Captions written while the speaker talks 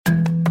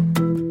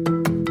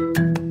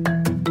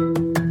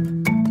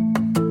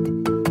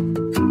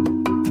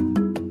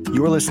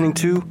You're listening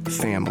to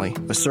Family,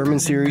 a sermon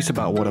series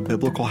about what a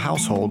biblical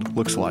household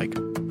looks like.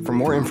 For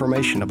more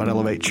information about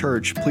Elevate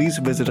Church, please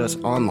visit us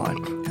online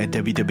at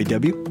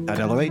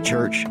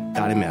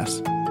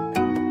www.elevatechurch.ms. All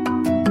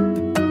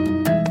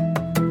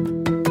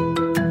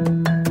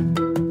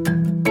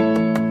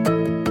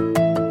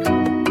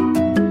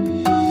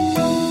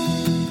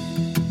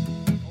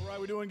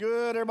right, we doing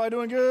good? Everybody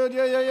doing good?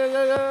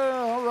 Yeah.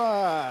 All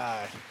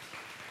right.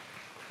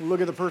 Look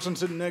at the person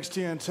sitting next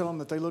to you and tell them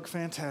that they look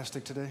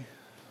fantastic today.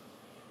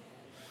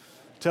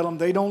 Tell them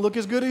they don't look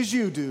as good as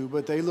you do,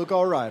 but they look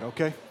all right,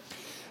 okay?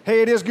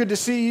 Hey, it is good to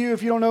see you.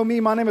 If you don't know me,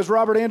 my name is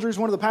Robert Andrews,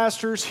 one of the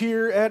pastors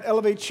here at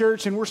Elevate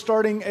Church, and we're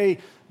starting a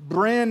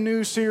brand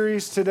new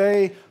series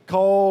today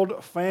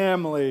called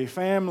Family.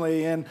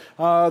 And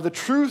the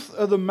truth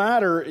of the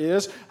matter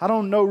is, I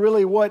don't know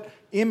really what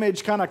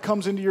image kind of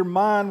comes into your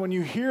mind when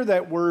you hear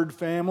that word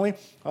family.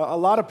 A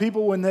lot of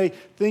people, when they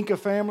think of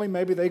family,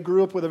 maybe they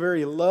grew up with a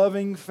very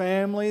loving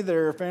family.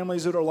 There are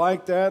families that are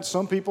like that.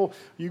 Some people,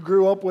 you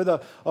grew up with a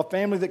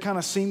family that kind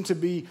of seemed to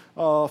be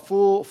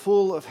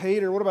full of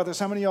hate. Or what about this?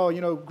 How many of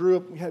y'all, grew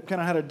up, kind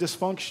of had a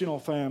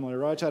dysfunctional family,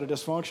 right? You had a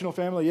dysfunctional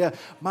family? Yeah,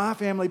 my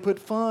family put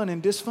fun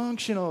in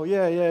dysfunctional.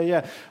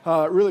 Yeah.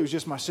 Really, it was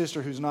just my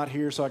sister who's not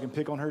here, so I can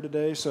pick on her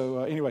today. So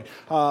anyway,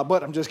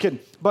 but I'm just kidding.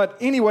 But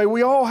anyway,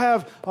 we all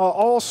have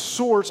all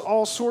sorts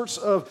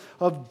of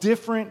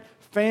different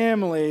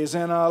families.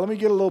 And let me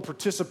get a little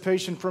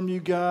participation from you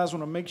guys. I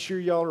want to make sure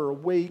y'all are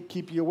awake,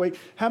 keep you awake.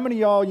 How many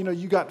of y'all,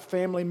 you got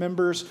family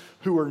members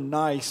who are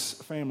nice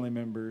family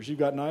members? You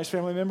got nice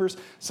family members?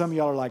 Some of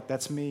y'all are like,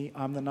 that's me.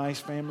 I'm the nice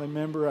family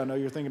member. I know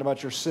you're thinking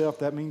about yourself.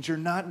 That means you're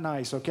not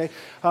nice, okay?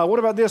 What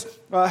about this?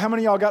 How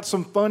many of y'all got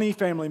some funny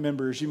family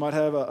members? You might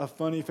have a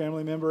funny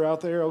family member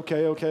out there.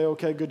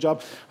 Okay. Good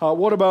job.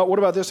 What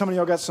about this? How many of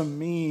y'all got some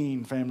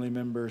mean family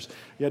members?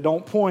 Yeah,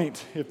 don't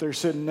point if they're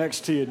sitting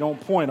next to you. Don't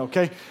point,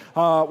 okay?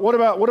 What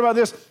about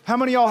this? How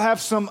many of y'all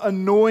have some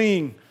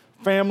annoying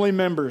family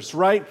members,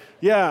 right?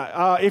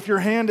 Yeah, if your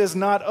hand is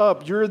not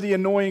up, you're the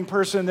annoying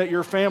person that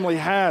your family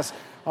has.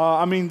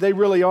 They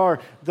really are.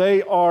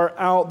 They are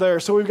out there.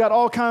 So we've got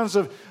all kinds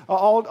of,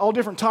 all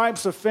different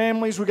types of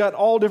families. We've got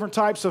all different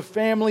types of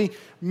family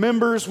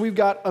members. We've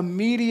got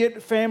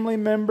immediate family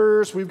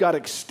members. We've got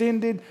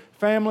extended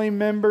family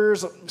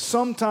members.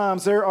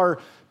 Sometimes there are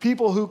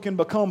people who can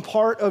become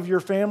part of your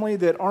family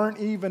that aren't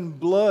even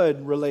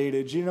blood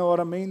related. You know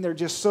what I mean? They're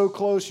just so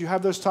close. You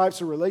have those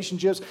types of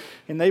relationships,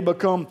 and they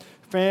become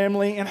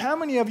family. And how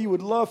many of you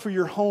would love for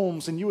your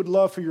homes and you would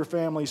love for your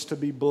families to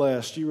be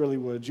blessed? You really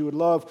would. You would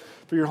love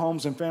for your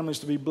homes and families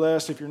to be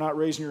blessed. If you're not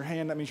raising your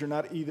hand, that means you're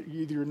not either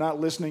you're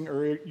not listening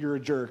or you're a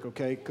jerk,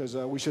 okay? Because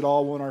we should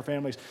all want our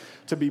families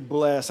to be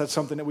blessed. That's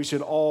something that we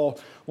should all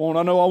want.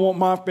 I know I want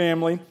my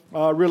family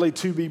really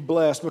to be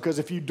blessed, because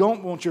if you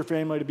don't want your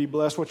family to be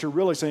blessed, what you're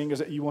really saying is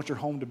that you want your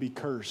home to be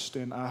cursed,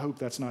 and I hope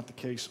that's not the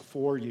case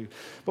for you.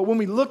 But when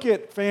we look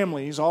at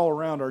families all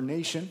around our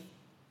nation,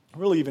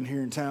 really even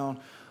here in town,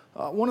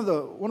 one of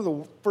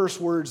the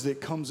first words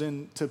that comes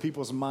into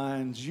people's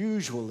minds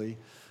usually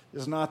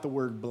is not the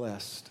word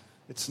blessed.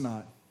 It's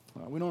not.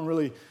 We don't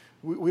really.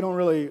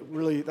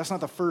 That's not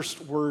the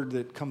first word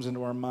that comes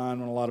into our mind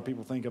when a lot of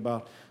people think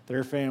about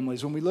their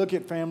families. When we look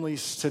at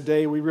families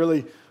today, we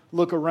really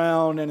look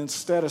around, and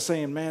instead of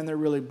saying, "Man, they're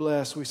really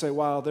blessed," we say,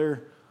 "Wow,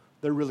 they're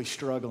really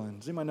struggling."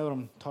 Does anybody know what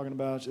I'm talking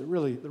about? They're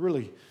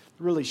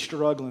really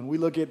struggling. We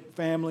look at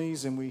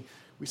families and we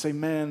say,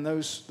 "Man,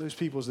 those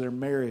people's their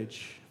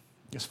marriage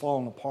is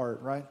falling apart,"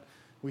 right?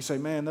 We say,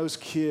 "Man, those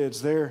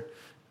kids, they're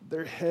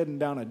heading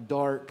down a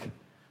dark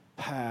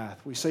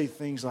path." We say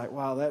things like,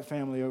 "Wow, that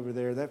family over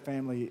there, that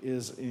family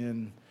is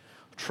in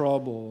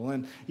trouble."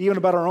 And even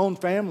about our own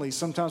families,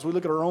 sometimes we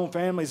look at our own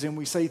families and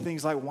we say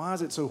things like, "Why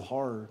is it so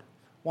hard?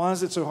 Why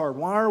is it so hard?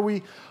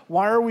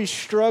 Why are we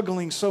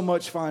struggling so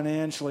much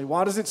financially?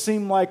 Why does it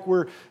seem like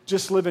we're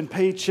just living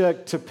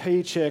paycheck to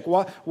paycheck?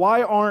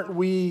 Why aren't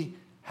we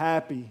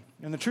happy?"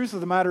 And the truth of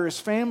the matter is,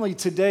 family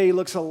today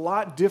looks a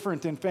lot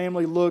different than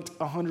family looked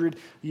 100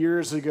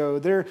 years ago.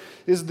 There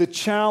is the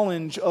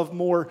challenge of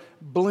more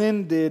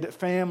blended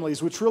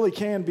families, which really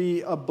can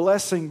be a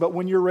blessing. But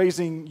when you're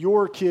raising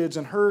your kids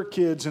and her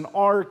kids and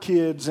our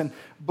kids, and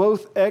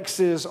both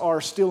exes are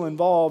still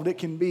involved, it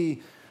can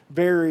be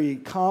very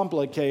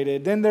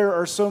complicated. Then there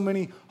are so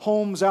many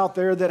homes out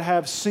there that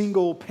have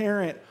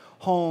single-parent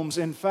homes.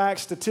 In fact,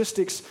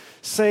 statistics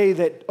say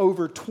that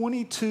over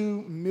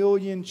 22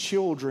 million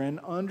children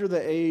under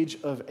the age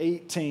of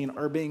 18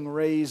 are being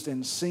raised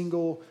in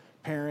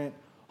single-parent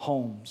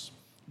homes.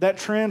 That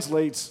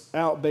translates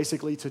out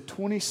basically to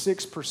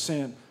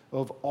 26%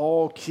 of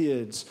all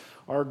kids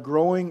are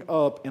growing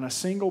up in a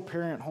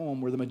single-parent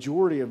home, where the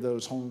majority of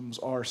those homes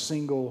are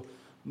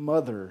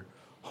single-mother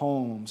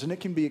homes. And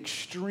it can be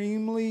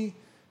extremely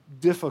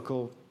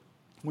difficult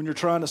when you're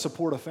trying to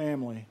support a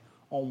family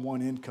on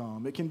one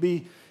income. It can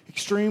be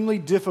extremely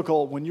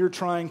difficult when you're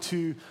trying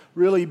to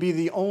really be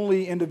the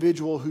only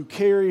individual who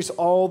carries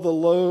all the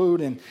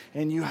load, and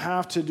you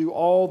have to do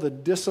all the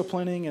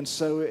disciplining, and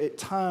so at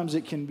times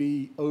it can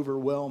be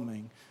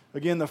overwhelming.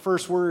 Again, the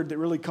first word that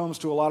really comes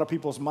to a lot of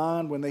people's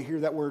mind when they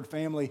hear that word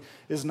family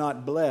is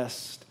not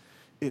blessed.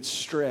 It's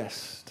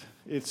stressed.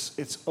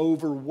 It's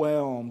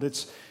overwhelmed.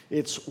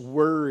 It's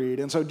worried.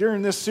 And so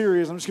during this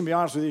series, I'm just going to be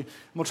honest with you,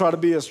 I'm going to try to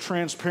be as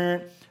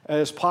transparent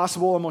as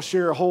possible. I'm going to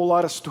share a whole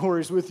lot of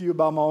stories with you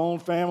about my own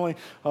family.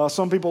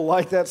 Some people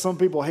like that. Some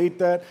people hate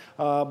that.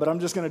 But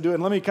I'm just going to do it.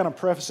 And let me kind of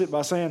preface it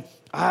by saying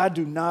I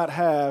do not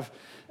have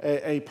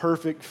a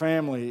perfect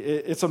family.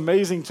 It's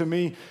amazing to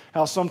me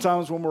how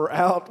sometimes when we're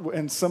out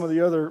and some of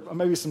the other,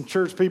 maybe some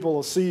church people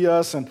will see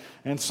us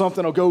and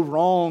something will go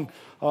wrong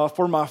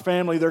for my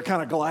family, they're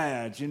kind of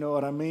glad, you know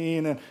what I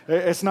mean? And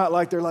it's not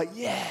like they're like,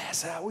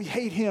 yes, we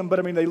hate him. But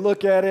I mean, they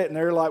look at it and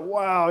they're like,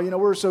 wow,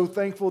 we're so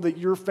thankful that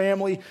your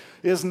family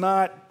is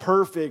not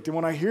perfect. And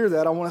when I hear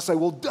that, I want to say,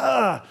 well,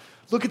 duh.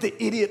 Look at the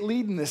idiot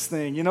leading this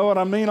thing. You know what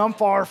I mean? I'm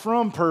far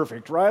from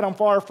perfect, right? I'm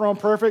far from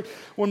perfect.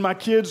 When my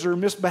kids are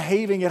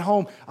misbehaving at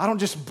home, I don't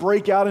just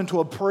break out into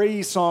a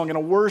praise song and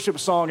a worship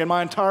song and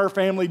my entire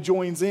family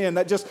joins in.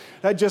 That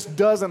just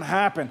doesn't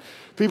happen.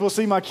 People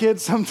see my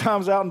kids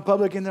sometimes out in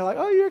public and they're like,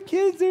 oh, your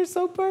kids, they're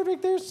so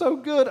perfect, they're so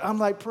good. I'm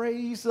like,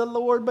 praise the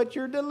Lord, but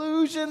you're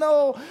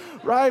delusional,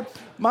 right?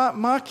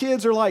 My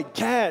kids are like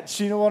cats,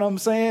 you know what I'm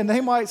saying? They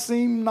might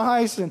seem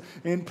nice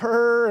and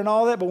purr and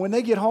all that, but when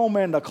they get home,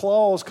 man, the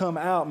claws come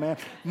out, man.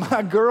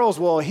 My girls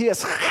will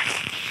hiss.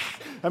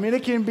 I mean,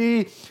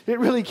 it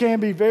really can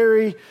be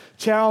very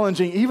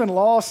challenging. Even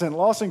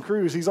Lawson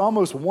Cruz, he's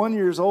almost 1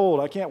 year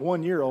old. I can't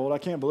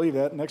believe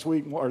that. Next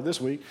week or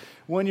this week,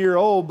 1 year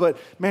old. But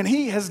man,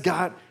 he has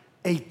got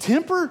a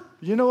temper.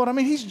 You know what I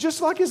mean? He's just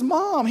like his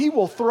mom. He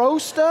will throw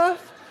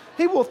stuff.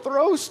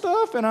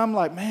 And I'm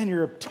like, man,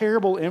 you're a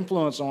terrible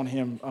influence on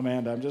him,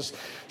 Amanda. I'm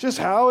just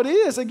how it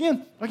is.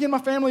 Again, my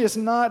family is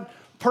not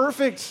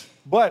perfect.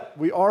 But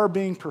we are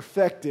being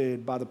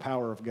perfected by the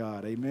power of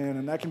God. Amen.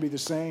 And that can be the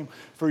same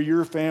for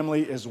your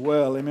family as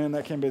well. Amen.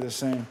 That can be the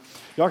same.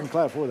 Y'all can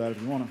clap for that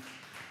if you want to.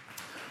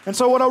 And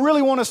so what I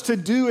really want us to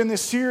do in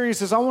this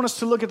series is I want us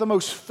to look at the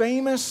most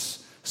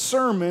famous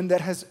sermon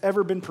that has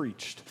ever been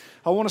preached.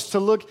 I want us to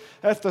look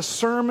at the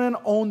Sermon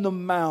on the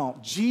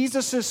Mount,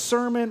 Jesus'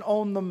 Sermon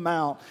on the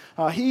Mount.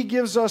 He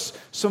gives us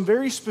some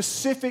very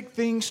specific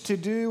things to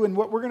do, and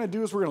what we're going to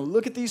do is we're going to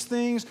look at these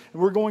things,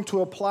 and we're going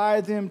to apply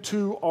them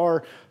to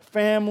our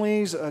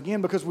families,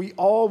 again, because we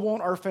all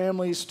want our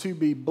families to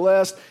be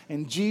blessed,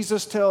 and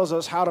Jesus tells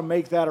us how to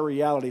make that a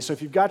reality. So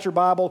if you've got your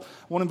Bible,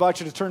 I want to invite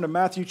you to turn to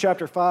Matthew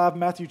chapter 5,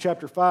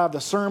 the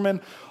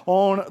Sermon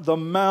on the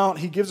Mount.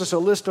 He gives us a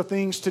list of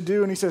things to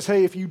do, and he says,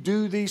 hey, if you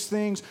do these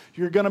things,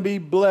 you're going to be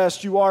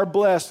blessed. You are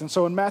blessed. And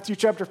so in Matthew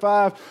chapter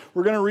 5,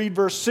 we're going to read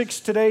verse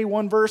 6 today,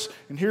 one verse,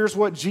 and here's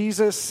what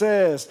Jesus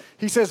says.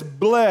 He says,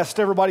 blessed.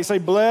 Everybody say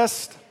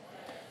blessed.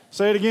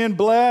 Say it again,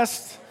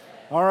 blessed.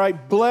 All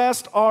right,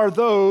 blessed are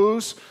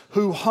those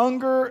who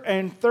hunger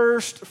and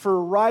thirst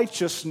for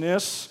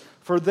righteousness,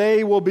 for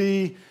they will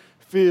be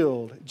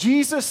filled.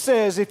 Jesus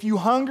says if you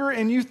hunger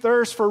and you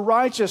thirst for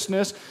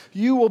righteousness,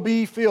 you will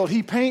be filled.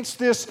 He paints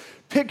this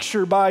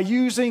picture by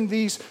using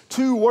these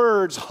two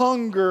words,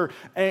 hunger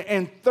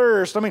and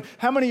thirst. I mean,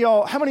 how many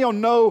of y'all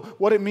know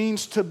what it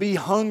means to be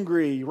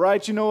hungry,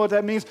 right? You know what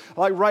that means?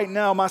 Like right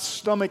now, my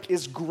stomach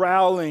is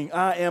growling.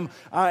 I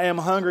am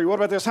hungry. What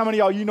about this? How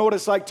many of y'all, you know what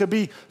it's like to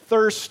be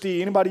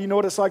thirsty? Anybody, you know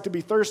what it's like to be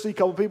thirsty? A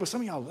couple people.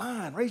 Some of y'all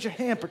lying. Raise your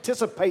hand.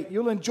 Participate.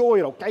 You'll enjoy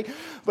it, okay?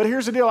 But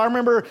here's the deal. I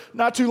remember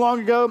not too long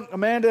ago,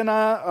 Amanda and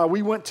I,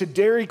 we went to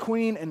Dairy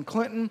Queen in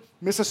Clinton,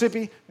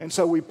 Mississippi, and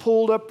so we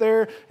pulled up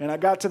there, and I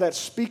got to that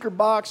speaker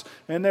box,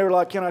 and they were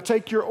like, can I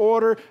take your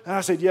order? And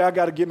I said, yeah, I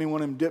got to get me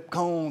one of them dip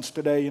cones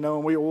today, you know,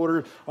 and we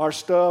ordered our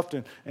stuff,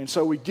 and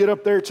so we get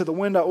up there to the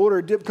window, I order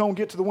a dip cone,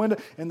 get to the window,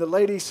 and the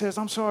lady says,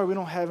 I'm sorry, we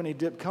don't have any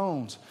dip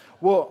cones.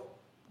 Well,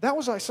 that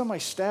was like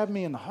somebody stabbed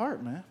me in the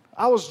heart, man.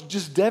 I was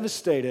just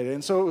devastated,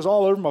 and so it was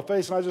all over my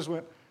face,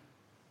 and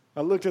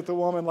I looked at the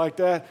woman like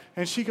that,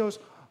 and she goes,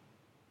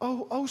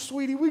 oh,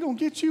 sweetie, we're going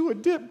to get you a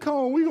dip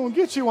cone. We're going to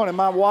get you one. And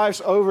my wife's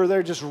over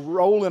there just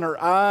rolling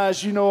her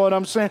eyes, you know what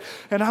I'm saying?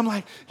 And I'm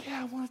like, yeah,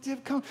 I want a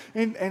dip cone.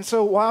 And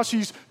so while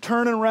she's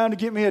turning around to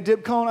get me a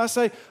dip cone, I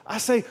say,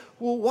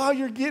 well, while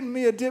you're getting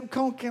me a dip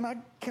cone, can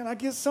I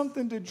get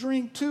something to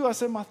drink too? I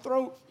said, my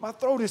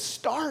throat is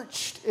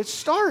starched. It's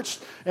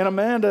starched. And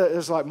Amanda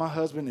is like, my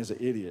husband is an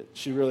idiot.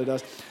 She really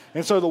does.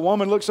 And so the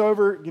woman looks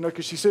over, you know,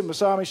 because she's sitting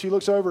beside me. She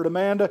looks over at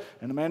Amanda,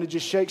 and Amanda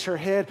just shakes her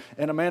head.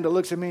 And Amanda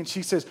looks at me, and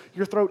she says,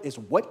 your throat is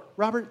what,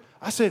 Robert?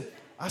 I said,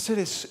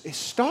 it's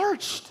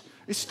starched.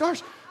 It's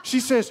starched. She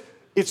says,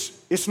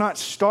 it's not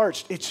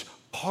starched. It's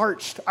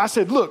parched. I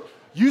said, look.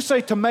 You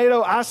say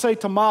tomato, I say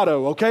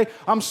tomato, okay?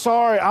 I'm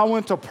sorry, I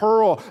went to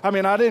Pearl. I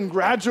mean, I didn't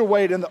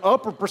graduate in the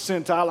upper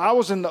percentile. I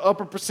was in the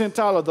upper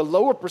percentile or the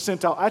lower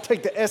percentile. I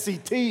take the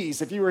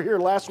SETs. If you were here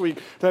last week,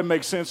 that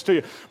makes sense to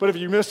you. But if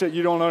you missed it,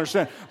 you don't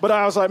understand. But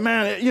I was like,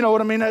 man, you know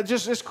what I mean? That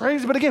just is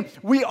crazy. But again,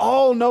 we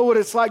all know what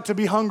it's like to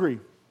be hungry.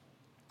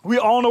 We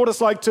all know what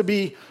it's like to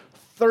be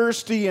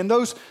thirsty. And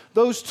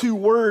those two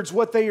words,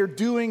 what they are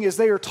doing is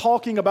they are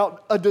talking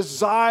about a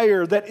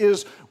desire that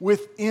is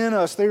within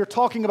us. They are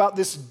talking about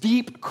this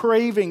deep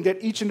craving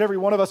that each and every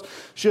one of us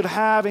should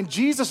have. And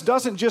Jesus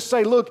doesn't just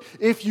say, look,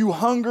 if you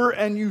hunger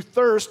and you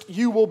thirst,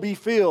 you will be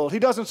filled. He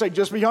doesn't say,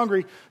 just be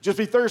hungry, just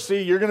be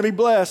thirsty, you're going to be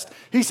blessed.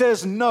 He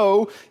says,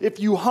 no,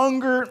 if you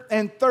hunger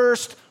and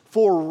thirst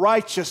for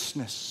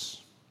righteousness.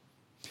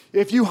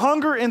 If you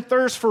hunger and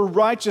thirst for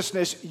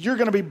righteousness, you're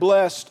going to be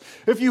blessed.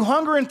 If you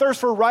hunger and thirst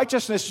for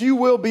righteousness, you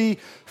will be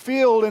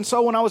filled. And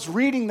so when I was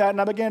reading that and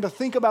I began to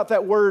think about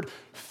that word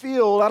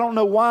filled, I don't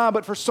know why,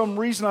 but for some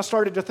reason I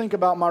started to think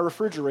about my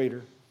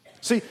refrigerator.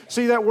 See,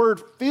 that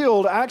word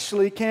filled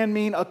actually can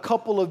mean a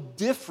couple of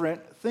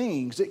different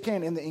things. It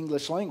can in the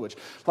English language.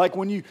 Like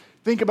when you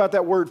think about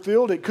that word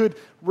filled, it could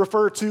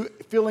refer to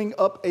filling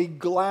up a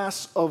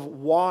glass of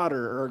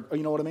water, or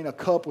you know what I mean, a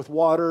cup with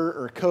water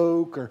or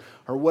Coke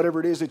or whatever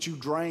it is that you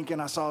drank.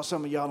 And I saw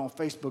some of y'all on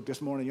Facebook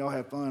this morning. Y'all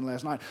had fun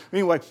last night.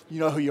 Anyway, you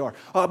know who you are.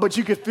 But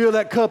you could fill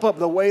that cup up.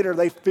 The waiter,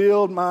 they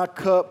filled my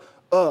cup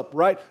up,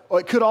 right? Or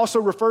it could also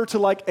refer to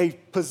like a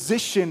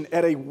position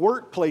at a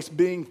workplace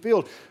being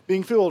filled.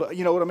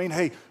 You know what I mean?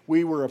 Hey,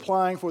 we were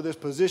applying for this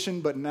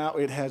position, but now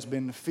it has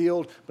been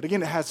filled. But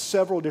again, it has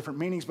several different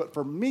meanings. But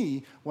for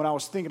me, when I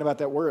was thinking about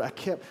that word, I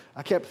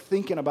kept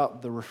thinking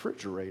about the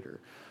refrigerator.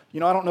 You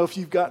know, I don't know if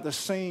you've got the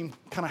same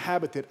kind of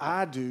habit that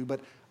I do,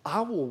 but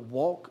I will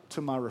walk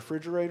to my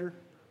refrigerator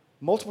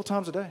multiple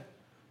times a day,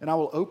 and I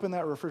will open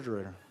that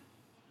refrigerator.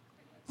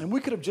 And we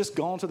could have just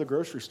gone to the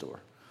grocery store.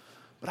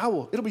 But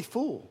it'll be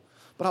full.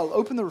 But I'll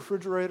open the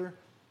refrigerator,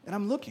 and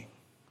I'm looking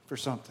for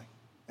something.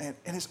 And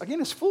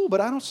it's full,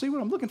 but I don't see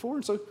what I'm looking for.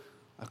 And so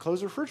I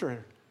close the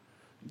refrigerator.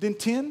 Then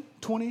 10,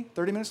 20,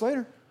 30 minutes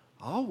later,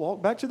 I'll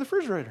walk back to the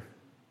refrigerator.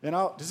 And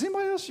does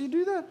anybody else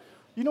do that?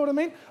 You know what I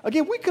mean?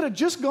 Again, we could have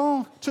just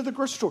gone to the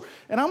grocery store.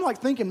 And I'm like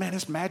thinking, man,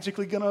 it's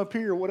magically going to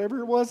appear. Whatever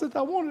it was that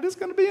I wanted, it's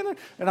going to be in there.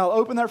 And I'll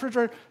open that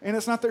refrigerator, and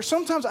it's not there.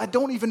 Sometimes I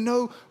don't even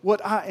know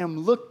what I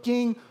am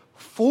looking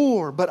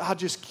for, but I'll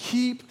just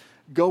keep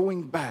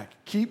going back,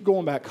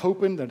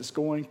 hoping that it's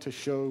going to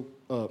show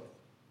up.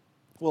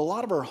 Well, a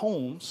lot of our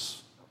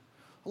homes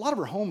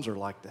are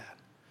like that.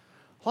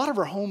 A lot of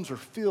our homes are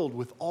filled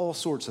with all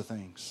sorts of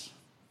things.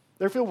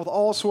 They're filled with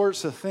all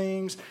sorts of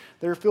things.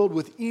 They're filled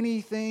with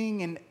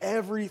anything and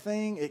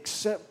everything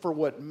except for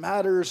what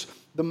matters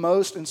the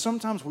most. And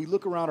sometimes we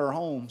look around our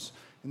homes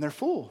and they're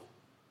full,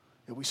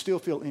 and we still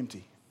feel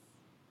empty.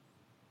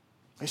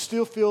 They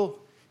still feel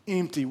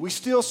empty. We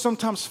still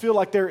sometimes feel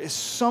like there is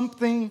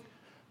something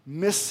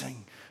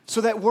missing.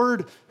 So that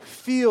word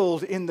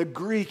filled in the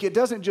Greek, it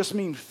doesn't just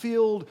mean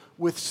filled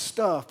with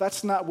stuff.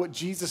 That's not what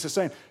Jesus is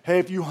saying. Hey,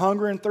 if you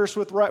hunger and thirst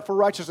for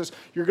righteousness,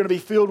 you're going to be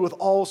filled with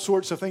all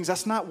sorts of things.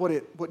 That's not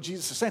what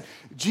Jesus is saying.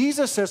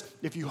 Jesus says,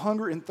 if you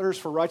hunger and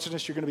thirst for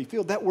righteousness, you're going to be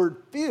filled. That word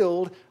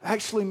filled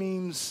actually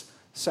means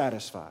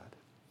satisfied.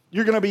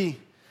 You're going to be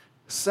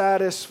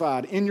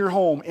satisfied in your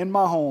home, in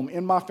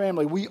my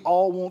family. We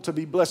all want to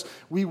be blessed.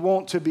 We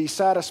want to be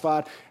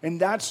satisfied. And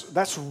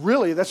that's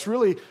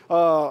really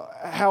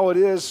how it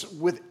is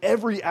with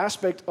every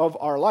aspect of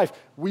our life.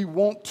 We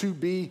want to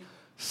be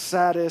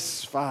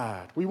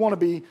satisfied. We want to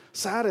be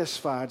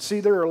satisfied. See,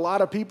 there are a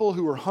lot of people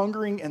who are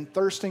hungering and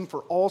thirsting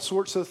for all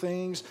sorts of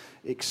things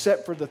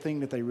except for the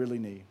thing that they really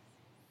need.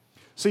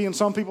 See, in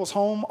some people's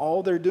home,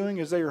 all they're doing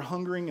is they are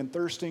hungering and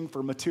thirsting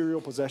for material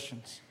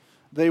possessions.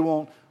 They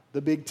want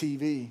the big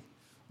TV.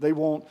 They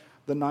want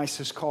the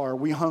nicest car.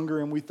 We hunger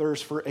and we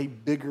thirst for a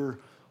bigger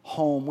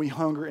home. We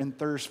hunger and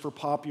thirst for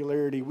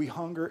popularity. We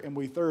hunger and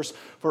we thirst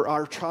for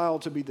our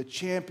child to be the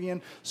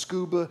champion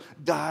scuba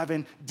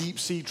diving deep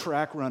sea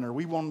track runner.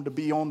 We want them to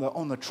be on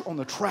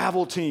the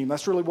travel team.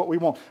 That's really what we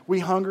want. We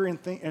hunger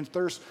and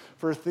thirst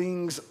for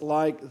things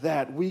like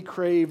that. We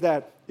crave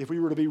that. If we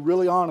were to be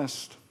really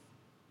honest,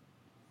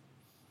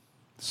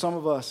 some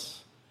of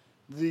us,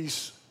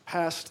 these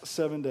past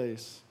 7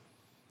 days,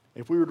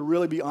 if we were to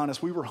really be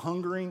honest, we were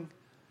hungering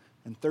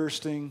and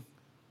thirsting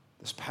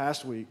this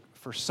past week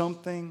for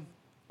something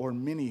or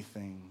many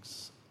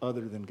things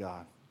other than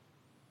God.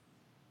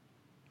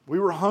 We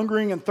were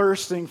hungering and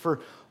thirsting for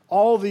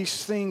all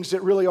these things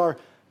that really are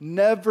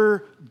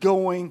never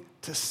going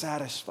to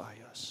satisfy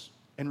us.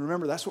 And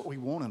remember, that's what we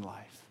want in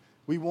life.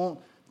 We want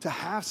to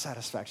have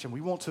satisfaction.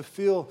 We want to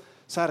feel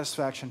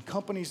satisfaction.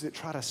 Companies that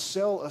try to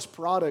sell us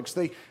products,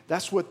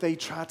 that's what they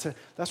try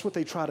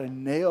to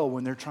nail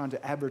when they're trying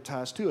to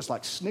advertise to us.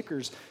 Like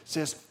Snickers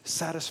says,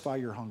 satisfy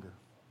your hunger,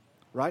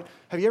 right?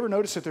 Have you ever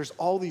noticed that there's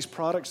all these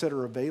products that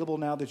are available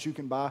now that you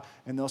can buy,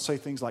 and they'll say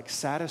things like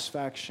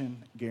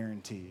satisfaction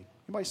guaranteed?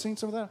 Anybody seen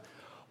some of that?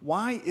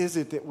 Why is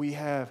it that we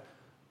have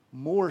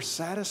more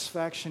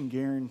satisfaction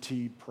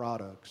guaranteed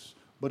products,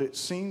 but it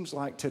seems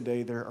like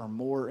today there are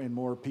more and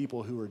more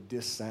people who are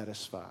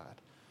dissatisfied?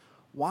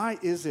 Why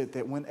is it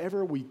that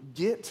whenever we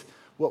get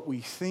what we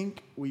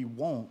think we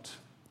want,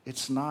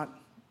 it's not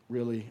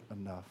really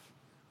enough?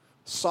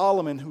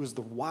 Solomon, who is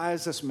the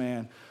wisest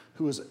man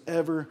who has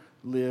ever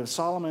lived.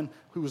 Solomon,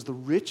 who was the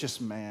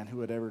richest man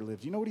who had ever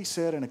lived. You know what he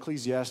said in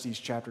Ecclesiastes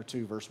chapter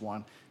 2, verse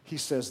 1? He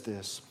says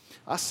this,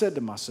 I said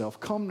to myself,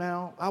 come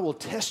now, I will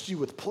test you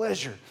with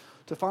pleasure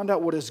to find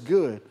out what is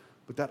good,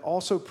 but that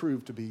also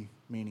proved to be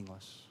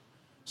meaningless.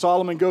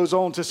 Solomon goes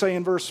on to say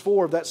in verse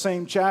 4 of that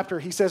same chapter,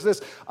 he says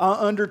this, I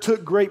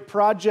undertook great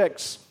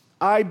projects.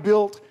 I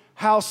built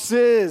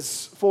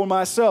houses for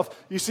myself.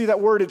 You see that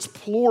word, it's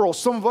plural.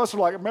 Some of us are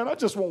like, man, I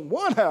just want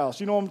one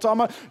house. You know what I'm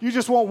talking about? You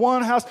just want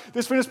one house.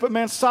 This finished, but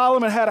man,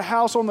 Solomon had a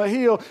house on the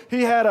hill.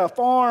 He had a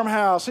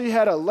farmhouse. He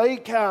had a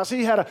lake house.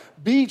 He had a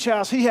beach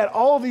house. He had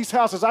all these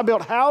houses. I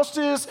built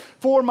houses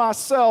for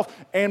myself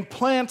and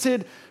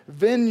planted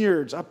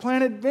vineyards. I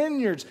planted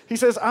vineyards. He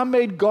says, I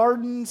made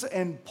gardens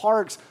and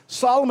parks.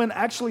 Solomon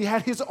actually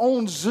had his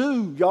own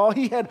zoo, y'all.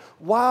 He had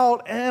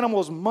wild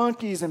animals,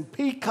 monkeys and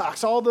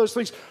peacocks, all those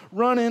things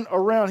running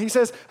around. He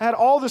says, I had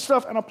all this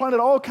stuff and I planted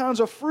all kinds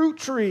of fruit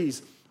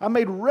trees. I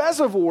made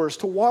reservoirs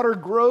to water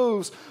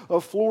groves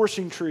of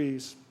flourishing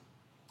trees.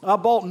 I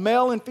bought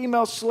male and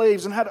female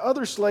slaves and had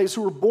other slaves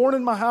who were born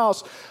in my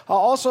house. I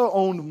also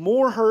owned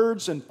more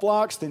herds and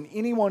flocks than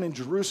anyone in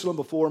Jerusalem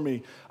before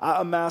me.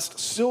 I amassed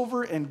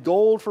silver and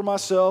gold for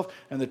myself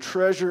and the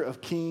treasure of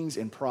kings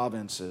and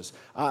provinces.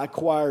 I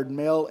acquired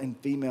male and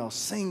female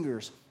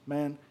singers.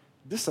 Man,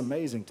 this is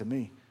amazing to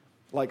me.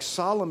 Like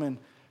Solomon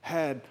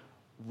had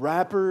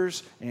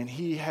rappers and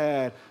he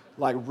had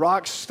like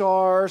rock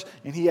stars,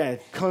 and he had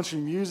country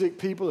music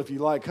people, if you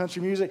like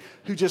country music,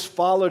 who just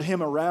followed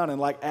him around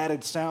and like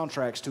added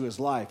soundtracks to his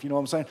life. You know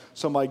what I'm saying?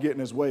 Somebody get in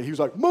his way. He was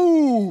like,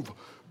 move,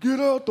 get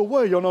out the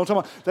way. Y'all know what I'm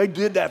talking about? They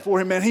did that for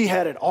him, man. He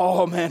had it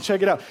all, man.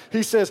 Check it out.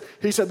 He said,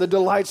 the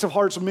delights of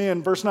hearts of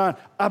men, verse 9,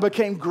 I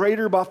became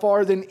greater by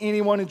far than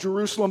anyone in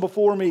Jerusalem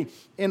before me.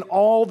 In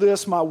all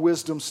this, my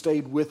wisdom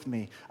stayed with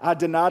me. I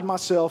denied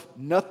myself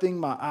nothing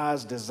my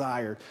eyes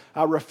desired.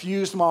 I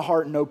refused my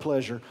heart no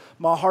pleasure.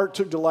 My heart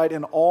took delight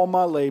in all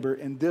my labor,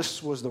 and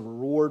this was the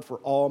reward for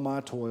all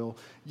my toil.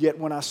 Yet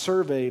when I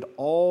surveyed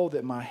all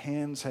that my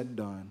hands had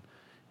done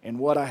and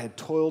what I had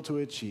toiled to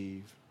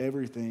achieve,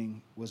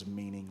 everything was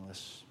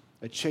meaningless,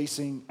 a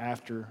chasing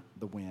after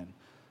the wind.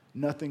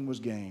 Nothing was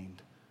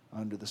gained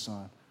under the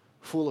sun.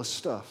 Full of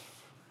stuff,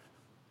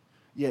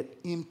 yet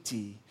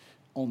empty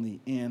on the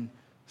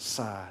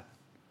inside.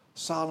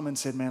 Solomon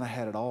said, man, I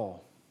had it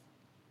all.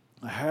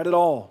 I had it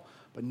all,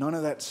 but none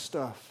of that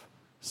stuff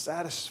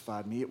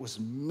satisfied me. It was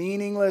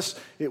meaningless.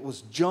 It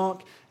was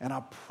junk. And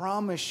I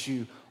promise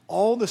you,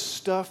 all the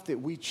stuff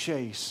that we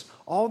chase,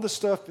 all the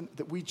stuff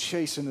that we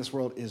chase in this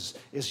world is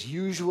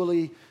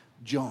usually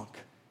junk.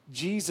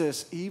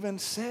 Jesus even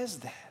says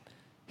that.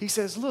 He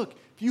says, look,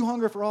 if you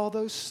hunger for all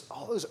those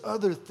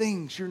other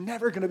things, you're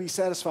never going to be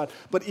satisfied.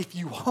 But if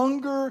you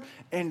hunger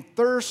and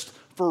thirst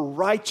for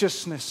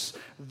righteousness,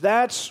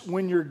 that's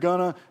when you're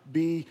going to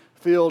be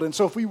filled. And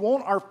so if we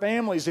want our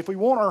families, if we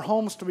want our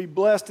homes to be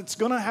blessed, it's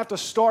going to have to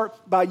start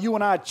by you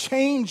and I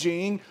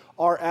changing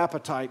our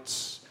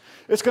appetites.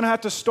 It's going to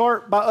have to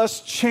start by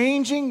us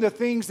changing the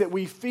things that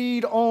we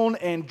feed on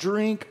and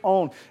drink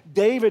on.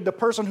 David, the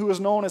person who is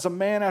known as a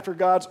man after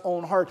God's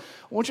own heart,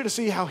 I want you to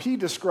see how he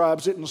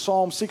describes it in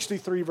Psalm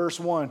 63, verse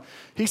 1.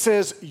 He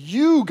says,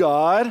 you,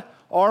 God,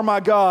 are my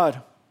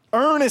God.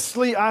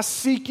 Earnestly I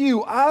seek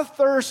you. I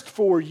thirst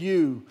for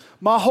you.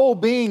 My whole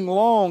being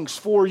longs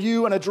for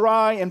you in a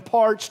dry and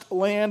parched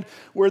land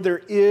where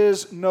there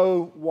is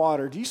no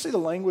water. Do you see the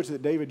language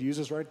that David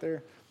uses right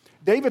there?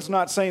 David's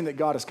not saying that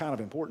God is kind of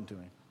important to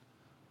him.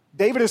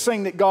 David is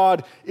saying that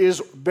God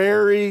is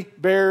very,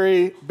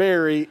 very,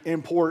 very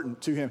important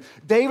to him.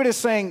 David is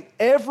saying,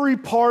 every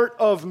part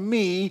of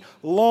me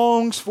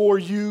longs for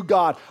you,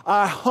 God.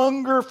 I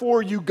hunger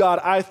for you, God.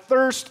 I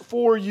thirst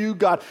for you,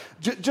 God.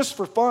 Just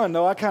for fun,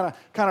 though, I kind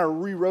of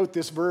rewrote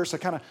this verse. I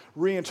kind of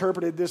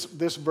reinterpreted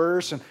this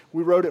verse, and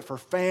we wrote it for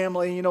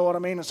family, you know what I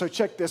mean? And so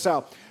check this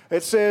out.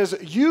 It says,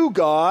 you,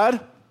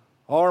 God,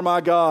 are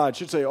my God. It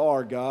should say,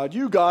 our God.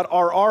 You, God,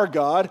 are our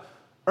God.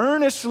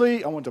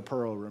 Earnestly, I went to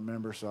Pearl,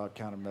 remember, so I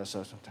kind of mess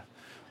up sometimes.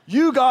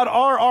 You, God,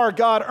 are our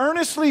God.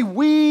 Earnestly,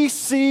 we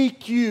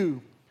seek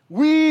you.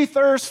 We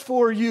thirst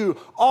for you.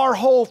 Our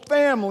whole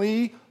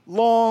family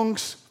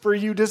longs for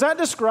you. Does that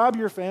describe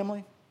your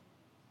family?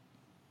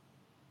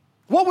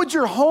 What would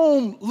your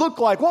home look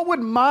like? What would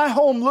my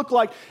home look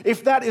like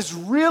if that is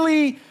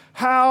really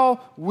how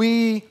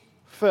we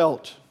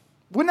felt?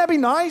 Wouldn't that be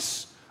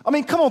nice? I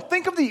mean, come on,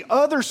 think of the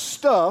other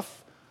stuff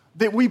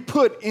that we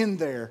put in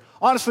there.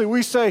 Honestly,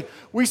 we say,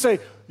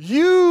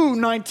 you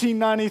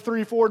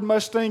 1993 Ford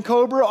Mustang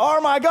Cobra are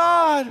my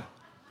God.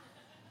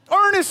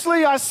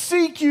 Earnestly I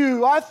seek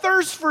you. I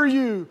thirst for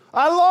you.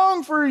 I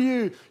long for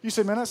you. You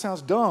say, man, that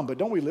sounds dumb, but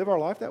don't we live our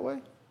life that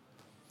way?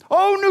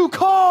 Oh, new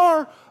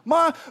car.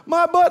 My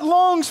butt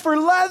longs for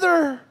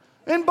leather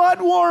and butt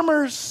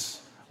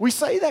warmers. We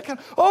say that kind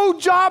of, oh,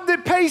 job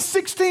that pays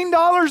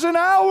 $16 an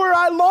hour.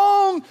 I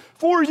long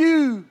for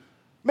you.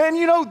 Man,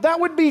 you know, that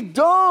would be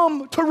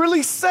dumb to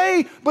really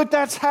say, but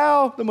that's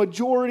how the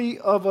majority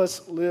of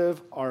us live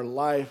our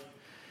life.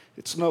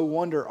 It's no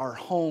wonder our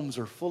homes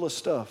are full of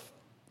stuff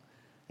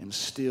and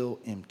still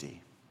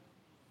empty.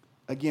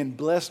 Again,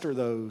 blessed are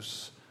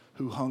those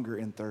who hunger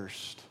and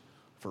thirst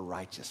for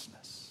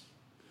righteousness.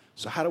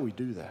 So how do we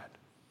do that?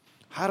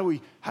 How do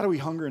we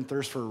hunger and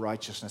thirst for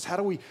righteousness? How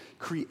do we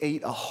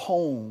create a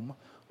home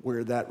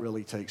where that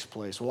really takes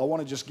place? Well, I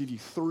want to just give you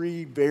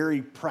three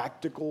very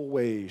practical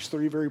ways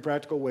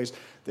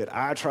that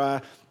I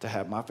try to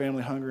have my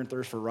family hunger and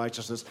thirst for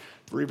righteousness.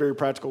 Three very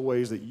practical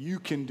ways that you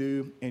can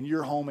do in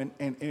your home.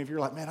 And if you're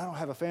like, man, I don't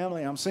have a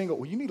family, I'm single.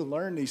 Well, you need to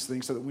learn these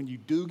things so that when you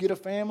do get a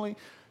family,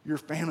 your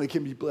family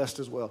can be blessed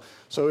as well.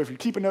 So if you're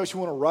keeping notes, you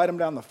want to write them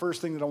down. The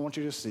first thing that I want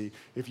you to see,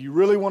 if you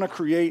really want to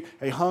create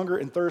a hunger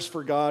and thirst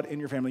for God in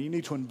your family, you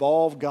need to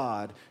involve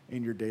God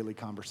in your daily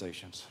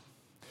conversations.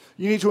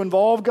 You need to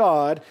involve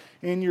God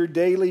in your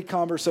daily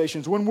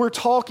conversations. When we're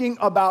talking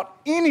about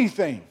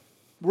anything,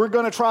 we're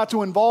going to try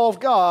to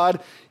involve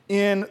God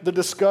in the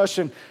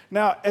discussion.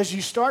 Now, as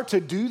you start to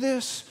do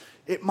this,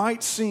 it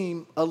might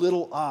seem a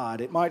little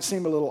odd. But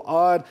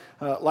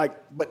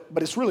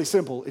it's really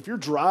simple. If you're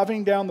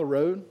driving down the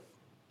road,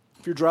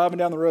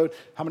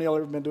 how many of y'all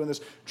have ever been doing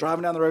this?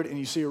 Driving down the road and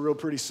you see a real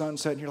pretty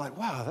sunset and you're like,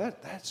 wow,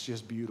 that's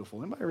just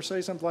beautiful. Anybody ever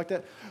say something like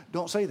that?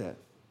 Don't say that,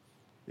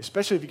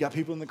 especially if you got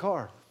people in the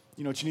car.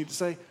 You know what you need to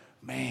say?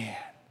 Man,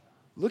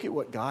 look at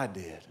what God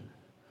did.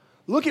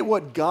 Look at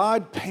what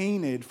God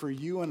painted for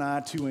you and I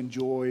to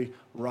enjoy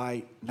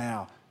right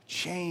now.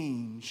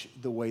 Change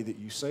the way that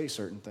you say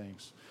certain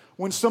things.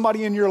 When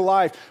somebody in your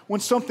life,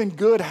 when something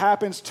good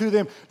happens to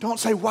them, don't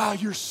say, wow,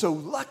 you're so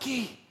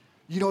lucky.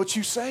 You know what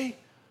you say?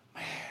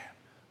 Man,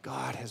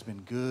 God has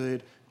been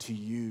good to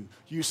you.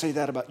 You say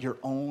that about your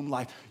own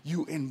life.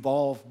 You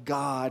involve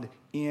God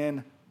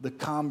in the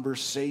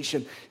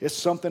conversation. If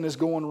something is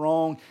going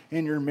wrong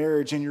in your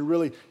marriage and you're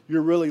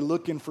really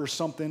looking for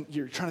something,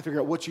 you're trying to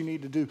figure out what you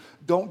need to do,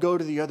 don't go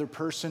to the other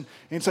person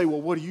and say,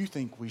 well, what do you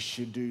think we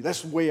should do?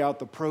 Let's weigh out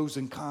the pros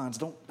and cons.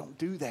 Don't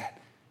do that.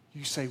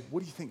 You say,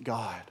 what do you think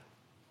God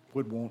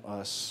would want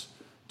us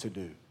to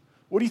do?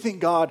 What do you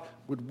think God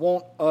would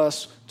want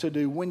us to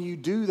do? When you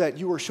do that,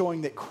 you are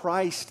showing that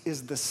Christ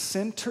is the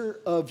center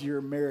of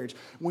your marriage.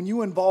 When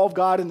you involve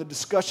God in the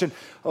discussion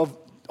of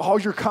all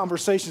your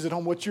conversations at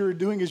home, what you're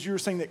doing is you're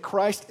saying that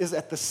Christ is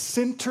at the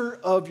center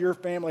of your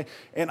family.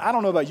 And I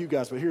don't know about you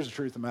guys, but here's the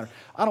truth of the matter.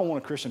 I don't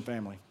want a Christian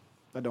family.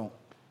 I don't.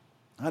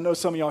 I know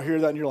some of y'all hear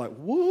that and you're like,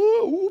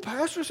 whoa,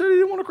 pastor said he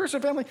didn't want a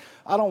Christian family.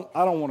 I don't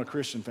want a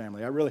Christian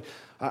family. I really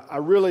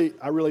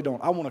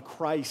don't. I want a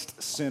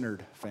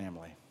Christ-centered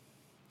family.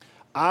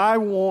 I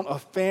want a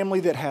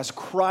family that has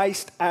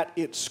Christ at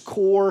its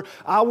core.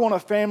 I want a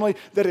family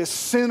that is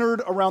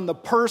centered around the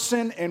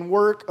person and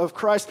work of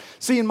Christ.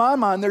 See, in my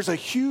mind, there's a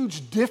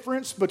huge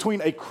difference between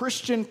a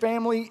Christian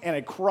family and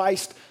a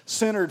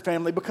Christ-centered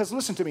family because,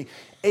 listen to me,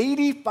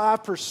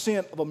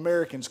 85% of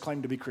Americans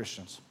claim to be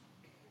Christians.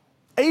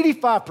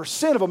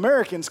 85% of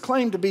Americans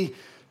claim to be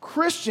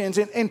Christians,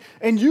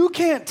 and you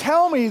can't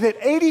tell me that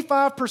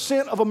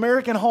 85% of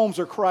American homes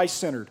are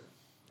Christ-centered.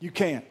 You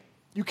can't.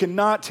 You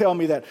cannot tell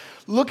me that.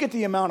 Look at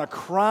the amount of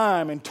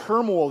crime and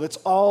turmoil that's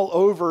all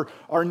over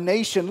our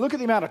nation. Look at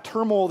the amount of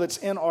turmoil that's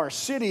in our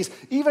cities,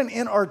 even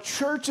in our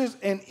churches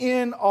and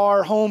in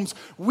our homes.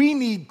 We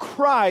need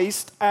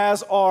Christ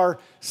as our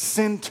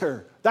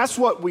center. That's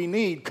what we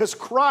need, because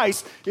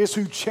Christ is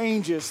who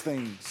changes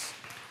things.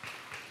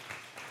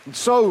 And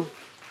so,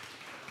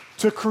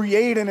 to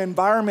create an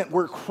environment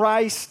where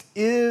Christ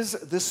is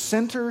the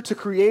center, to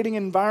creating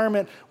an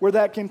environment where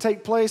that can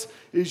take place,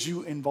 is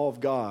you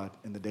involve God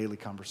in the daily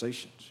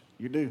conversations.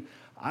 You do.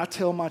 I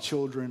tell my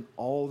children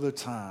all the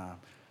time,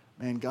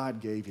 man,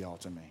 God gave y'all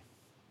to me.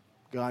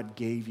 God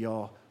gave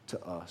y'all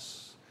to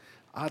us.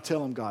 I tell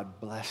them God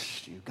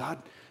blessed you.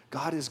 God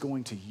is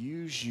going to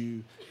use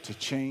you to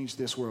change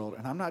this world.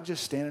 And I'm not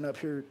just standing up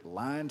here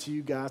lying to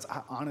you guys.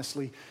 I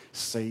honestly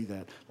say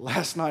that.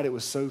 Last night it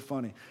was so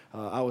funny.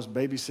 I was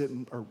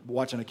babysitting or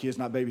watching the kids,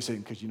 not babysitting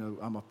because, you know,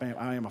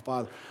 I am a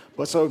father.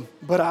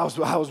 But I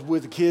was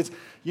with the kids,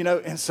 you know,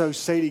 and so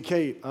Sadie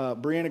Kate,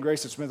 Brianna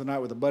Grace had spent the night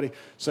with a buddy.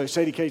 So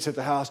Sadie Kate's at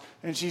the house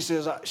and she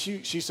says,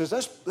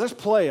 let's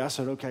play. I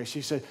said, okay.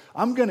 She said,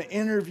 I'm going to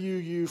interview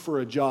you for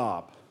a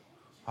job.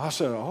 I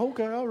said,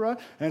 okay, all right.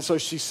 And so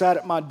she sat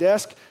at my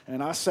desk,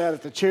 and I sat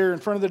at the chair in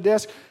front of the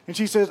desk, and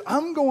she says,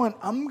 I'm going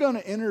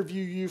to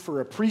interview you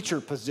for a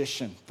preacher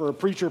position, a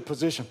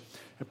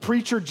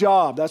preacher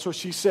job. That's what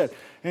she said.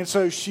 And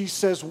so she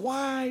says,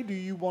 why do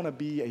you want to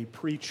be a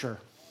preacher?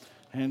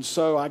 And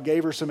so I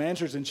gave her some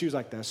answers, and she was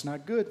like, that's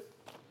not good.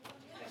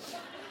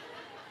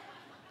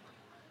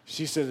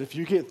 She said, if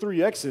you get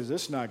 3 X's,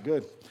 it's not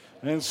good.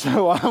 And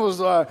so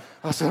I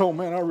said, oh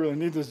man, I really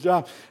need this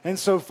job. And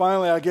so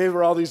finally I gave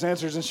her all these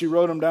answers and she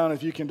wrote them down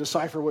if you can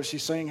decipher what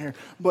she's saying here.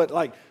 But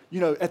like, you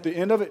know, at the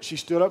end of it, she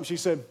stood up and she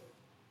said,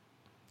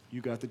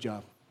 you got the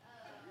job.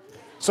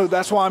 So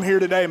that's why I'm here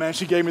today, man.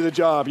 She gave me the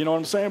job, you know what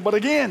I'm saying? But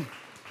again,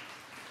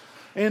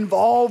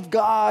 involve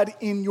God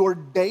in your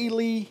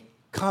daily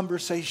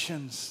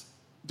conversations.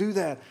 Do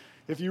that.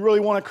 If you really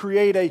want to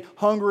create a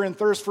hunger and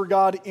thirst for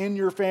God in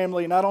your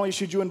family, not only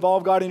should you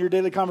involve God in your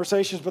daily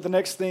conversations, but the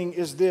next thing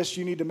is this: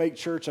 you need to make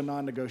church a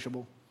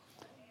non-negotiable.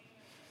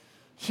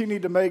 You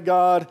need to make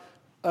God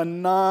a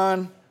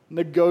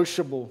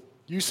non-negotiable.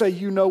 You say,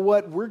 you know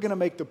what? We're going to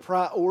make the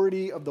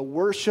priority of the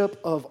worship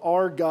of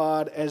our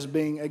God as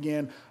being,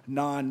 again,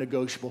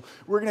 non-negotiable.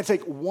 We're going to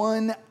take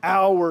 1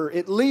 hour,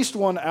 at least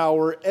 1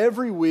 hour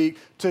every week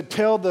to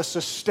tell the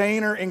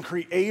sustainer and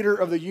creator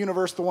of the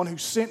universe, the one who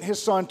sent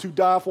his son to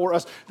die for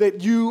us,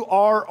 that you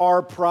are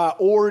our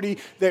priority,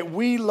 that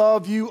we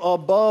love you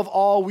above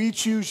all. We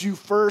choose you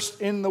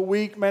first in the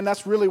week. Man,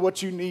 that's really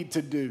what you need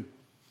to do.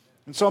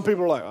 And some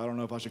people are like, I don't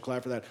know if I should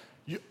clap for that.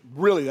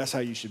 Really, that's how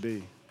you should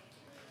be.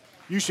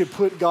 You should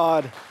put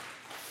God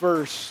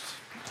first.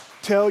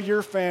 Tell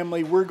your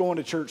family, we're going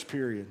to church,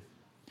 period.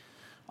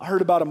 I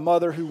heard about a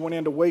mother who went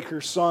in to wake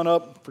her son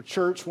up for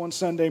church one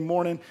Sunday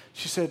morning.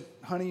 She said,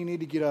 honey, you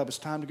need to get up. It's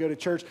time to go to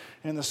church.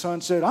 And the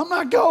son said, I'm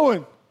not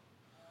going.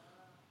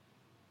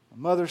 The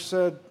mother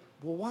said,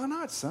 well, why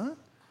not, son?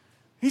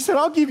 He said,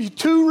 I'll give you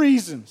 2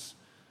 reasons.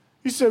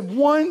 He said,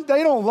 1,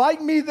 they don't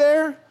like me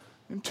there,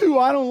 and 2,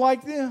 I don't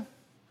like them.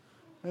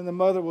 And the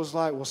mother was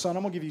like, well, son,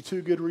 I'm going to give you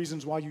 2 good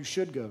reasons why you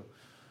should go.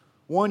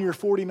 1, you're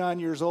 49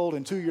 years old,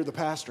 and 2, you're the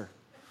pastor.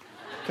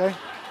 Okay?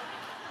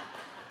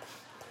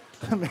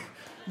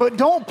 But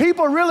don't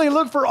people really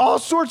look for all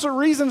sorts of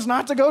reasons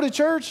not to go to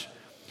church?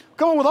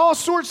 Come with all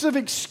sorts of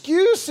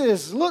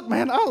excuses. Look,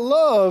 man, I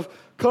love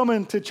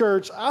coming to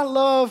church. I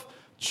love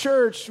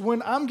church.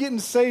 When I'm getting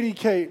Sadie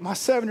Kate, my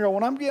 7-year-old,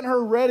 when I'm getting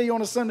her ready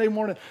on a Sunday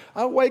morning,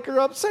 I wake her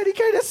up, Sadie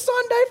Kate, it's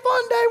Sunday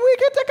fun day. We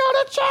get to go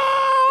to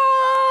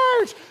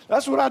church.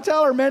 That's what I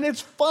tell her, man.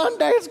 It's fun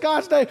day. It's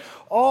God's day.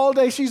 All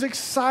day. She's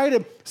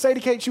excited.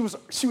 Sadie Kate, she was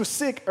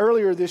sick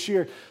earlier this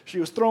year. She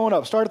was throwing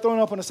up. Started throwing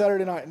up on a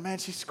Saturday night. And man,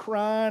 she's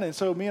crying. And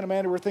so me and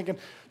Amanda were thinking,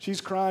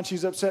 she's crying.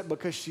 She's upset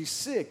because she's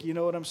sick. You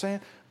know what I'm saying?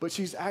 But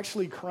she's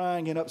actually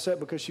crying and upset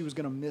because she was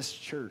going to miss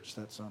church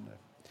that Sunday.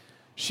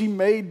 She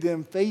made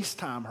them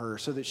FaceTime her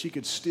so that she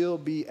could still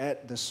be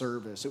at the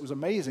service. It was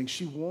amazing.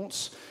 She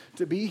wants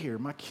to be here.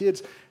 My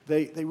kids,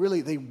 they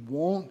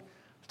want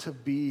to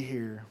be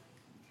here.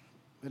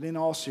 But in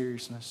all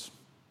seriousness,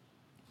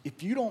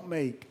 if you don't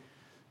make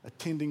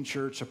attending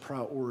church a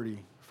priority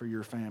for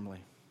your family,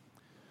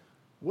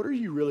 what are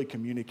you really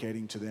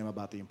communicating to them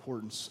about the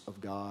importance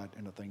of God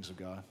and the things of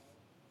God?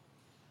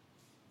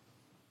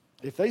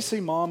 If they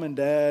see mom and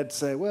dad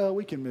say, well,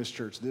 we can miss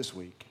church this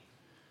week,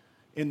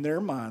 in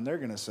their mind, they're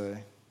going to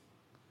say,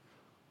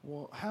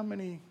 well, how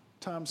many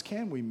times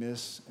can we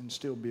miss and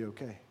still be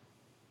okay?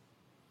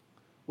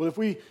 Well, if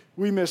we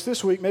miss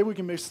this week, maybe we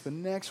can miss the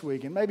next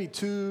week, and maybe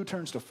 2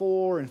 turns to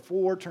 4, and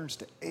 4 turns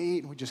to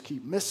 8, and we just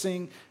keep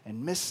missing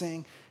and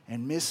missing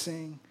and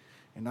missing.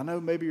 And I know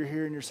maybe you're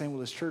here and you're saying,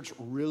 well, is church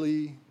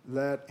really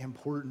that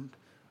important?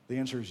 The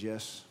answer is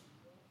yes.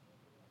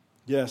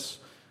 Yes.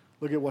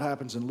 Look at what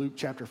happens in Luke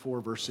chapter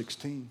 4, verse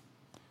 16.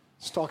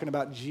 It's talking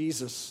about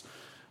Jesus.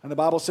 And the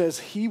Bible says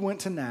he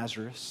went to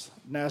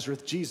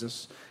Nazareth,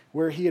 Jesus,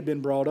 where he had been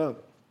brought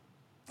up.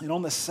 And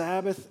on the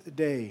Sabbath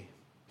day,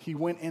 he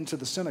went into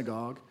the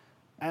synagogue,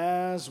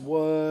 as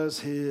was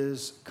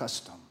his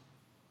custom.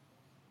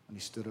 And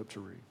he stood up to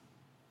read.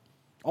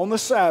 On the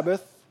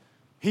Sabbath,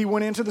 he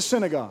went into the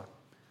synagogue,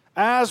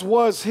 as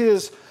was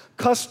his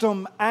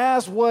custom,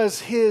 as was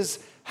his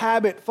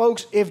habit.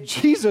 Folks, if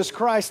Jesus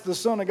Christ, the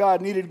Son of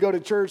God, needed to go to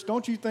church,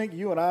 don't you think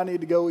you and I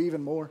need to go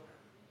even more?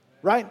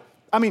 Right?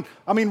 I mean,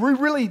 we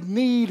really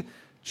need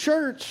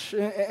church.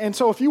 And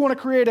so if you want to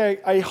create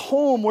a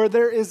home where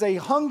there is a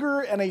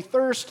hunger and a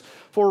thirst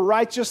for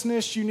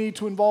righteousness, you need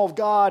to involve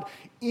God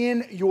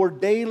in your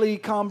daily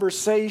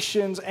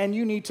conversations, and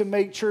you need to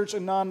make church a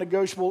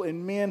non-negotiable.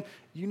 And men,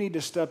 you need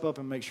to step up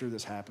and make sure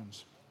this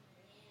happens.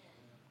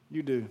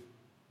 You do.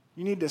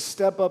 You need to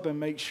step up and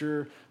make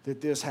sure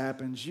that this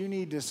happens. You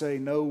need to say,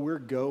 no, we're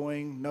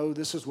going. No,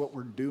 this is what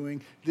we're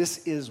doing. This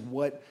is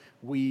what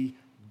we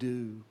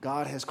do.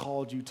 God has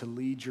called you to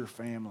lead your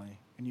family,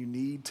 and you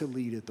need to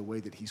lead it the way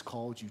that he's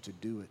called you to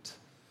do it.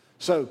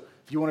 So,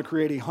 if you want to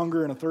create a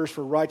hunger and a thirst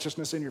for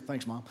righteousness in your...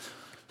 Thanks, Mom.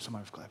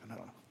 Somebody was clapping. I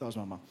don't know. That was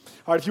my mom.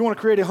 All right, if you want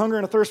to create a hunger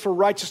and a thirst for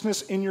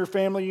righteousness in your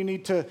family, you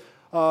need to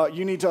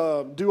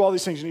do all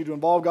these things. You need to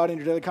involve God in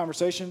your daily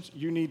conversations.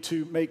 You need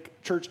to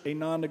make church a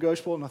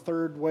non-negotiable. And the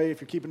third way, if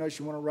you're keeping notes,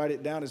 you want to write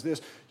it down, is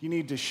this. You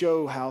need to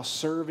show how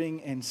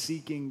serving and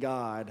seeking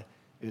God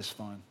is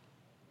fun.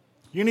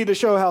 You need to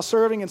show how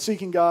serving and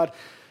seeking God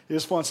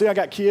is fun. See, I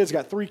got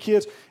 3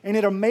 kids, and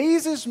it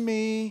amazes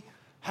me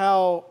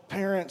how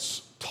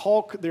parents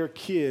talk their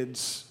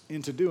kids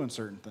into doing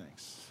certain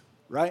things,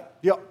 right?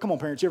 Yeah, come on,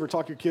 parents. You ever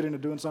talk your kid into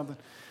doing something?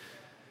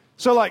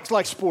 So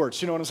like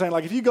sports, you know what I'm saying?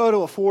 Like if you go to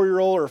a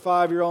 4-year-old or a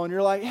 5-year-old and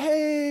you're like,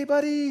 hey,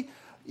 buddy,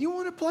 you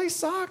want to play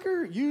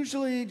soccer?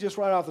 Usually, just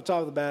right off the top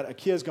of the bat, a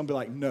kid's going to be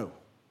like, no.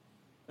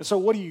 And so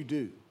what do?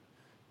 You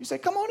say,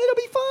 come on, it'll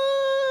be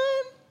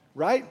fun,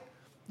 right?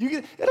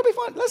 It'll be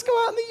fun. Let's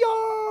go out in the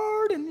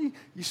yard. And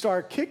you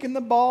start kicking the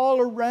ball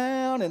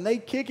around, and they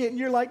kick it, and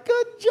you're like,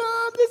 good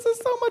job. This is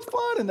so much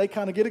fun. And they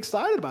kind of get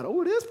excited about it.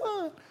 Oh, it is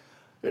fun.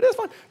 It is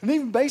fun. And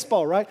even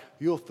baseball, right?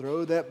 You'll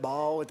throw that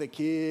ball at the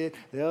kid.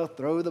 They'll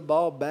throw the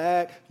ball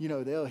back.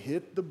 They'll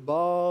hit the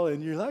ball.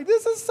 And you're like,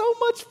 this is so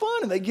much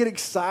fun. And they get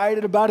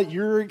excited about it.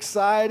 You're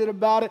excited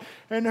about it.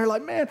 And they're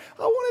like, man,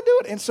 I want to do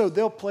it. And so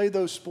they'll play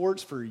those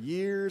sports for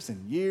years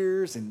and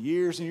years and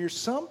years and years.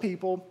 Some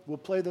people will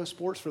play those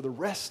sports for the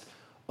rest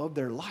of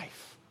their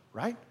life,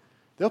 right?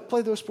 They'll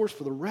play those sports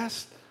for the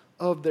rest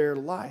of their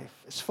life.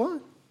 It's fun.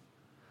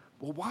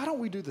 Well, why don't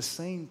we do the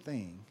same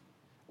thing?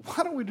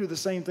 Why don't we do the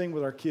same thing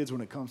with our kids when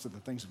it comes to the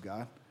things of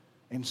God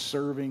and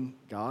serving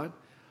God?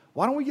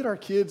 Why don't we get our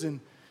kids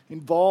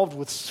involved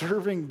with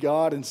serving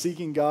God and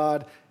seeking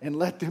God and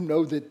let them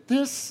know that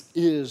this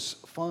is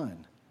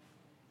fun?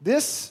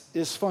 This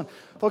is fun.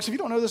 Folks, if you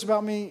don't know this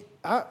about me,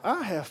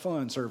 I have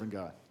fun serving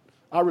God.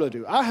 I really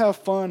do. I have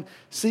fun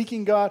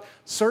seeking God.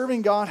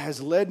 Serving God has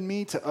led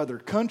me to other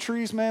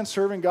countries, man.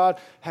 Serving God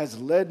has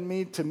led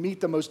me to meet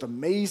the most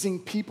amazing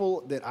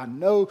people that I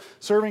know.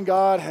 Serving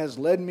God has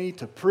led me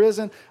to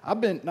prison.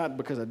 I've been, not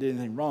because I did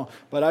anything wrong,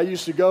 but I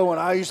used to go and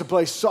I used to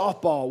play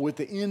softball with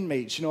the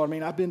inmates. You know what I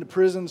mean? I've been to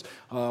prisons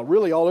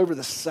really all over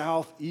the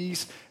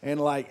Southeast. And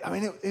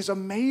it's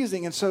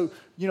amazing. And so,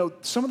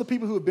 some of the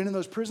people who have been in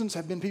those prisons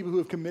have been people who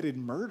have committed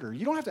murder.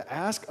 You don't have to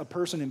ask a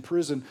person in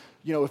prison,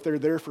 if they're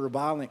there for a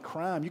violent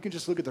crime. You can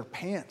just look at their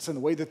pants and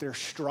the way that they're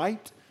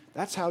striped.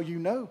 That's how you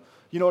know.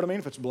 You know what I mean?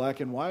 If it's black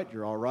and white,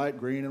 you're all right.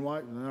 Green and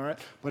white, all right.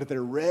 But if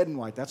they're red and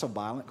white, that's a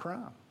violent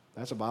crime.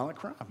 That's a violent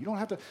crime. You don't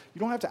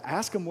have to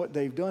ask them what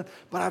they've done.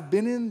 But I've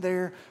been in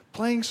there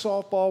playing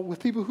softball with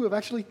people who have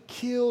actually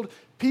killed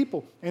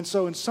people. And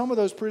so in some of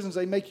those prisons,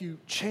 they make you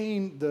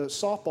chain the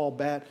softball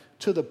bat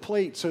to the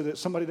plate so that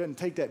somebody doesn't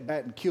take that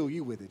bat and kill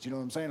you with it. You know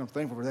what I'm saying? I'm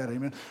thankful for that,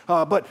 amen.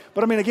 But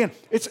again,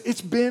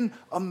 it's been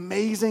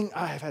amazing.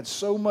 I have had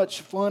so much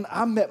fun.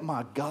 I met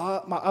my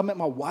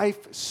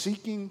wife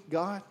seeking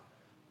God.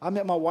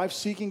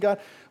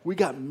 We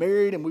got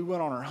married and we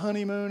went on our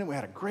honeymoon and we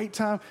had a great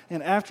time.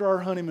 And after our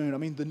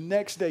honeymoon, the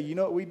next day, you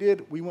know what we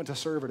did? We went to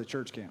serve at a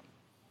church camp.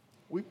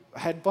 We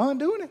had fun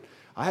doing it.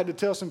 I had to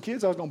tell some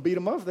kids I was going to beat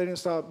them up if they didn't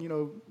stop,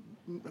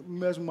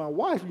 messing with my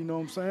wife, you know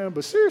what I'm saying?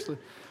 But seriously,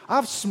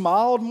 I've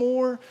smiled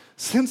more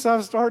since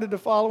I've started to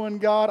following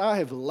God. I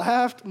have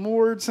laughed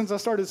more since I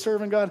started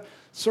serving God.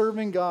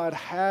 Serving God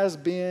has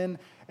been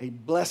a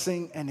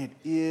blessing, and it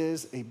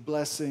is a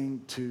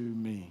blessing to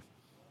me.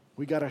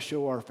 We got to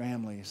show our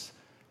families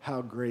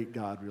how great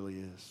God really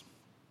is.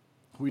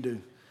 We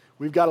do.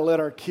 We've got to let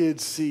our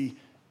kids see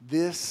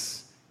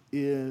this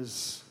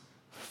is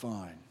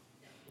fun.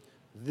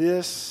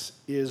 This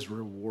is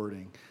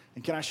rewarding.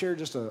 And can I share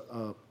just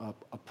a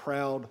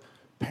proud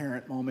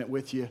parent moment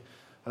with you?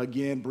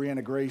 Again,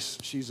 Brianna Grace,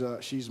 she's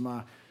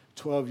my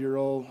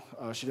 12-year-old.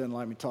 She doesn't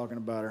like me talking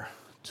about her.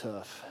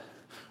 Tough.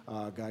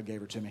 God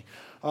gave her to me.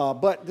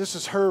 But this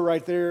is her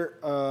right there.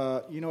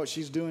 You know what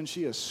she's doing?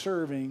 She is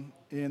serving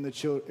in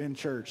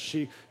church.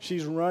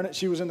 She's running.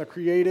 She was in the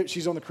creative.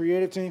 She's on the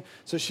creative team.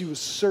 So she was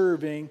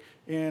serving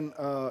in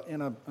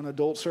an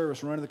adult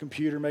service, running the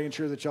computer, making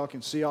sure that y'all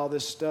can see all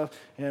this stuff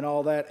and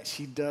all that.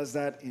 She does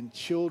that in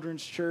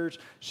children's church.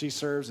 She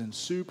serves in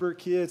Super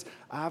Kids.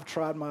 I've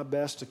tried my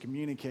best to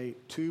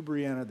communicate to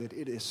Brianna that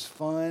it is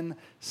fun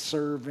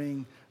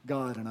serving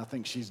God, and I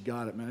think she's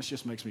got it, man. It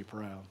just makes me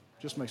proud.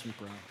 Just makes me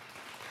proud.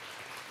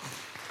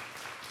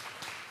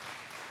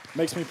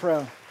 Makes me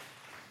proud.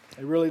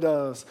 It really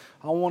does.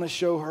 I want to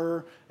show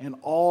her and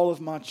all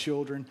of my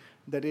children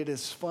that it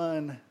is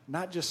fun,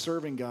 not just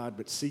serving God,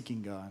 but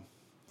seeking God.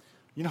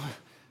 You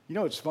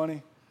know what's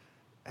funny?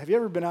 Have you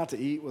ever been out to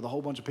eat with a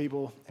whole bunch of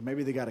people, and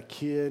maybe they got a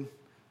kid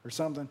or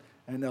something,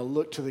 and they'll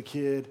look to the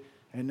kid,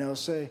 and they'll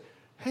say,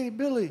 "Hey,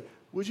 Billy,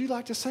 would you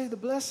like to say the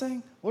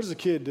blessing?" What does the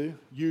kid do,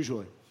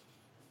 usually?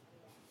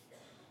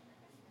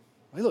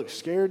 They look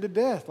scared to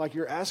death, like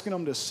you're asking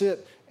them to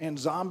sit in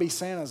zombie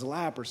Santa's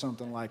lap or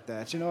something like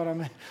that. You know what I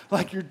mean?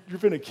 Like you're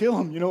going to kill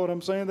them. You know what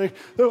I'm saying? They're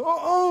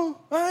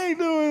I ain't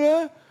doing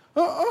that.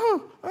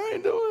 I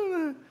ain't doing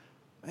that.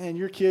 Man,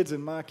 your kids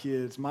and my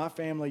kids, my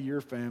family, your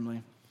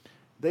family,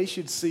 they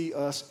should see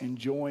us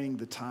enjoying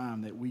the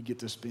time that we get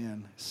to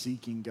spend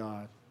seeking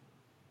God.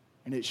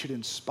 And it should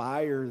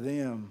inspire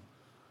them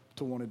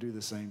to want to do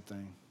the same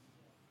thing.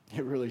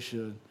 It really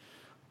should.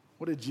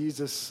 What did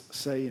Jesus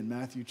say in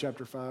Matthew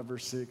chapter 5,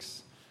 verse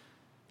 6?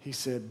 He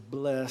said,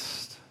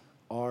 "Blessed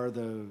are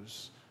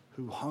those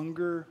who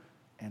hunger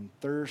and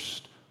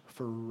thirst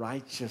for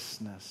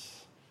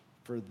righteousness,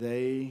 for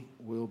they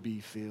will be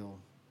filled."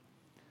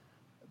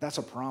 That's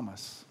a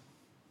promise.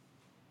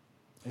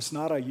 It's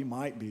not a you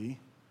might be.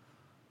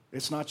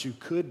 It's not you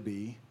could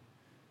be.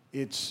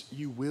 It's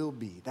you will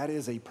be. That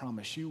is a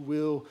promise. You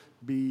will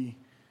be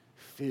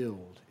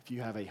filled if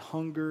you have a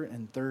hunger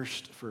and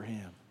thirst for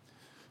Him.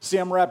 See,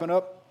 I'm wrapping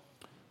up,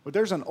 but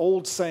there's an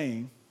old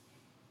saying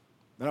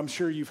that I'm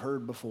sure you've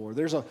heard before.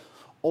 There's an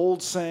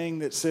old saying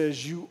that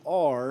says, "You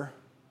are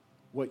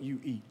what you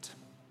eat."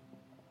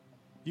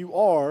 You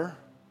are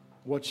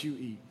what you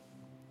eat.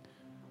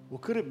 Well,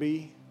 could it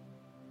be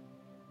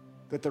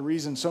that the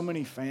reason so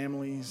many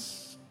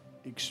families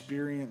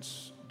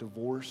experience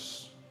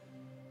divorce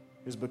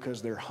is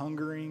because they're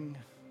hungering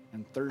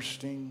and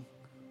thirsting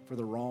for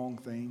the wrong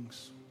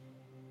things?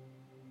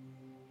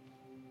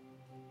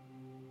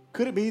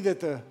 Could it be that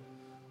the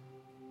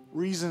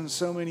reason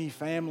so many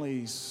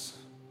families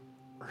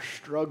are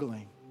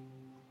struggling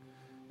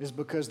is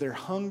because they're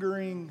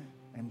hungering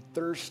and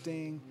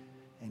thirsting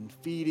and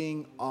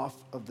feeding off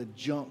of the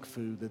junk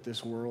food that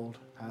this world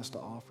has to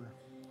offer?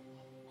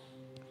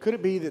 Could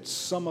it be that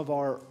some of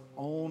our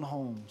own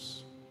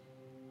homes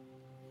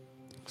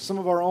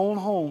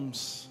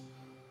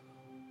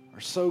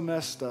are so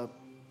messed up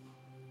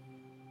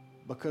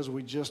because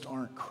we just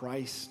aren't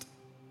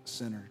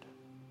Christ-centered?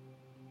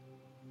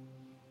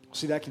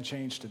 See, that can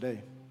change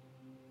today.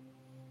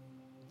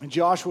 In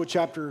Joshua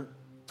chapter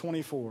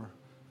 24,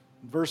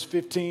 verse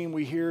 15,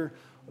 we hear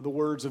the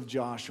words of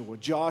Joshua.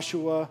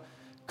 Joshua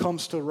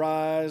comes to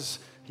rise.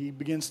 He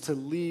begins to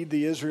lead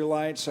the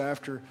Israelites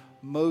after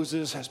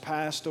Moses has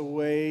passed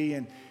away,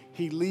 and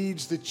he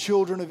leads the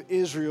children of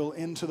Israel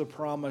into the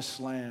promised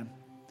land.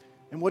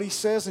 And what he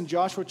says in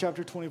Joshua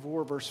chapter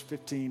 24, verse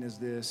 15 is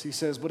this. He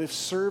says, "But if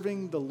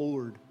serving the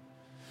Lord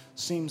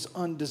seems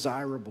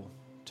undesirable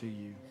to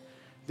you,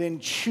 then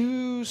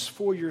choose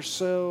for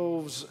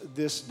yourselves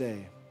this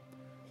day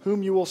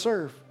whom you will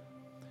serve,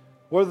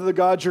 whether the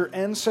gods your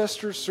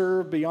ancestors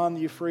served beyond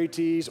the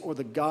Euphrates or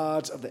the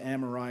gods of the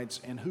Amorites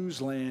in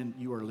whose land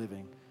you are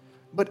living.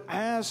 But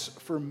as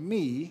for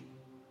me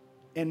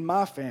and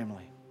my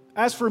family,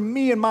 as for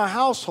me and my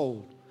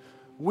household,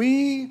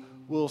 we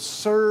will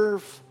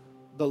serve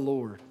the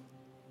Lord."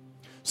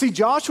 See,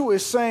 Joshua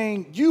is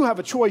saying you have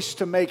a choice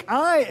to make.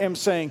 I am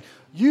saying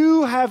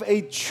you have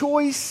a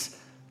choice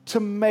to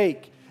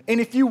make. And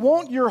if you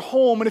want your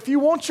home and if you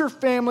want your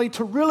family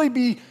to really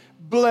be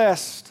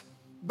blessed,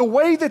 the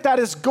way that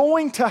is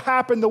going to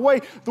happen, the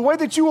way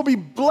that you will be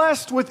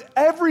blessed with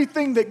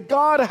everything that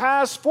God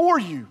has for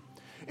you,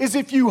 is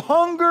if you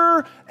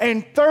hunger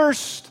and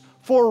thirst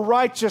for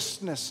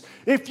righteousness.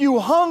 If you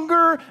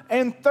hunger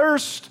and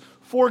thirst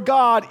for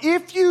God.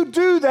 If you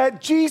do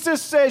that,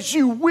 Jesus says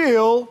you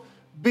will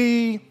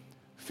be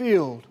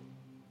filled.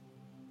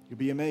 You'll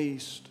be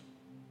amazed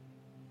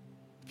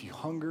if you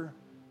hunger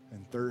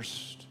and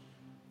thirst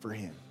for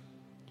Him.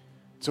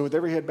 So with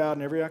every head bowed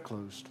and every eye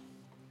closed,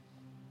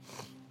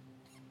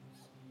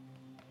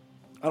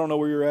 I don't know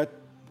where you're at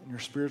in your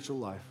spiritual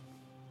life,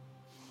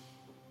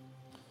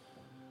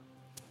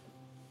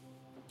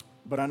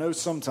 but I know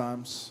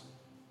sometimes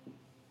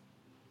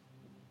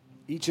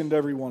each and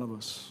every one of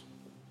us,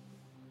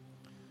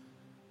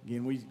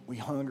 again, we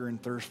hunger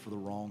and thirst for the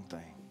wrong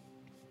thing,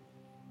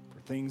 for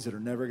things that are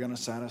never going to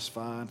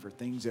satisfy and for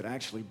things that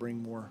actually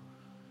bring more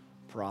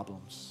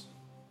problems.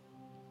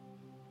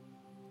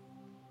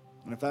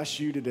 And if that's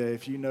you today,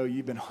 if you know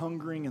you've been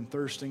hungering and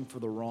thirsting for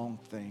the wrong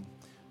thing,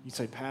 you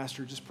say,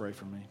 "Pastor, just pray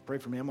for me. Pray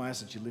for me." I'm going to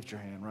ask that you lift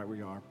your hand right where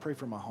you are. Pray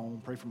for my home.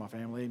 Pray for my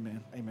family.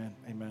 Amen. Amen.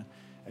 Amen.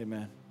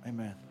 Amen.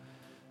 Amen.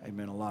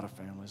 Amen. A lot of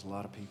families, a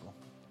lot of people.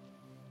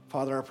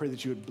 Father, I pray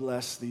that you would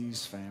bless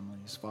these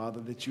families.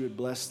 Father, that you would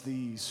bless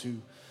these who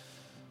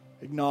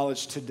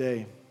acknowledge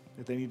today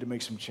that they need to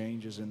make some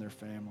changes in their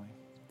family.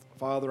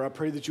 Father, I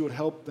pray that you would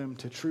help them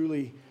to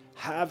truly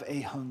have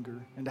a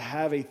hunger and to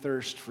have a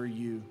thirst for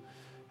you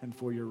and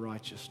for your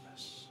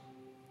righteousness.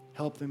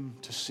 Help them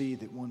to see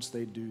that once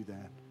they do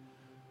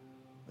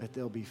that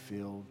they'll be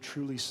filled,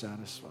 truly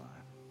satisfied.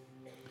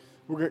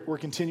 We're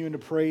continuing to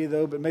pray,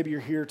 though, but maybe you're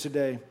here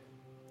today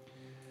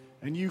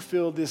and you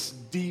feel this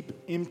deep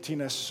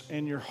emptiness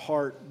in your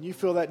heart. You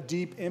feel that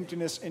deep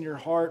emptiness in your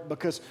heart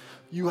because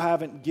you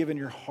haven't given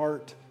your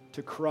heart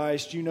to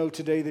Christ. You know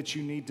today that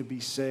you need to be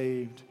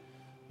saved.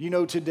 You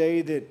know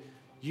today that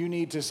you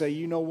need to say,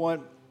 "You know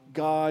what?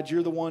 God,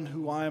 you're the one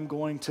who I am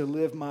going to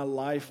live my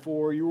life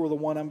for. You are the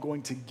one I'm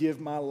going to give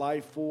my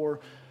life for.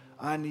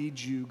 I need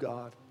you,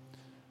 God."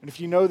 And if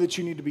you know that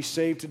you need to be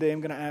saved today, I'm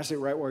going to ask it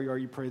right where you are.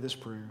 You pray this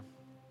prayer.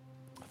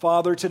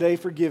 Father, today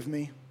forgive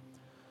me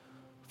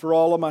for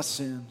all of my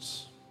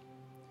sins.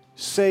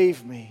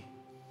 Save me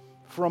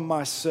from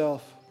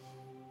myself.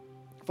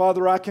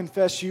 Father, I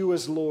confess you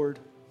as Lord.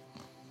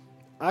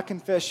 I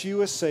confess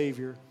you as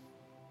Savior.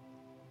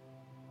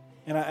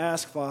 And I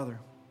ask, Father,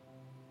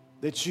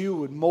 that you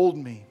would mold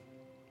me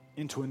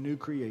into a new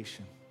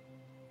creation.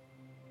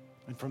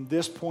 And from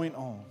this point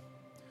on,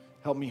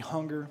 help me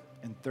hunger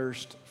and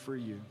thirst for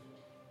you.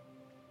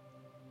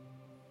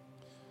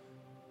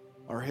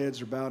 Our heads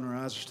are bowed and our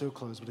eyes are still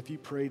closed, but if you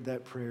prayed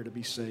that prayer to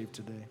be saved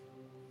today,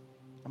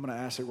 I'm going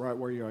to ask it right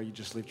where you are. You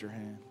just lift your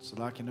hand so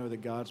that I can know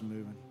that God's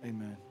moving.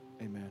 Amen,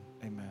 amen,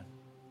 amen,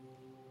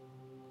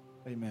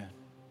 amen.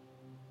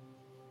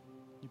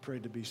 You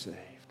prayed to be saved.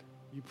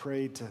 You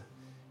prayed to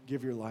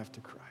give your life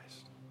to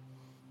Christ.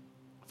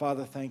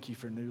 Father, thank you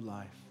for new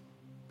life.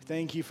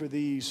 Thank you for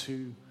these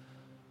who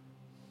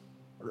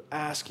are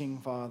asking,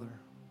 Father,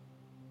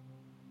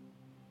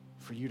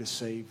 for you to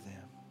save them.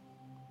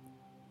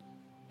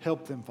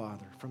 Help them,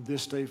 Father, from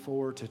this day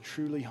forward to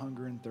truly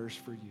hunger and thirst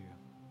for you.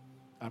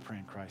 I pray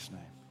in Christ's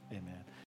name. Amen.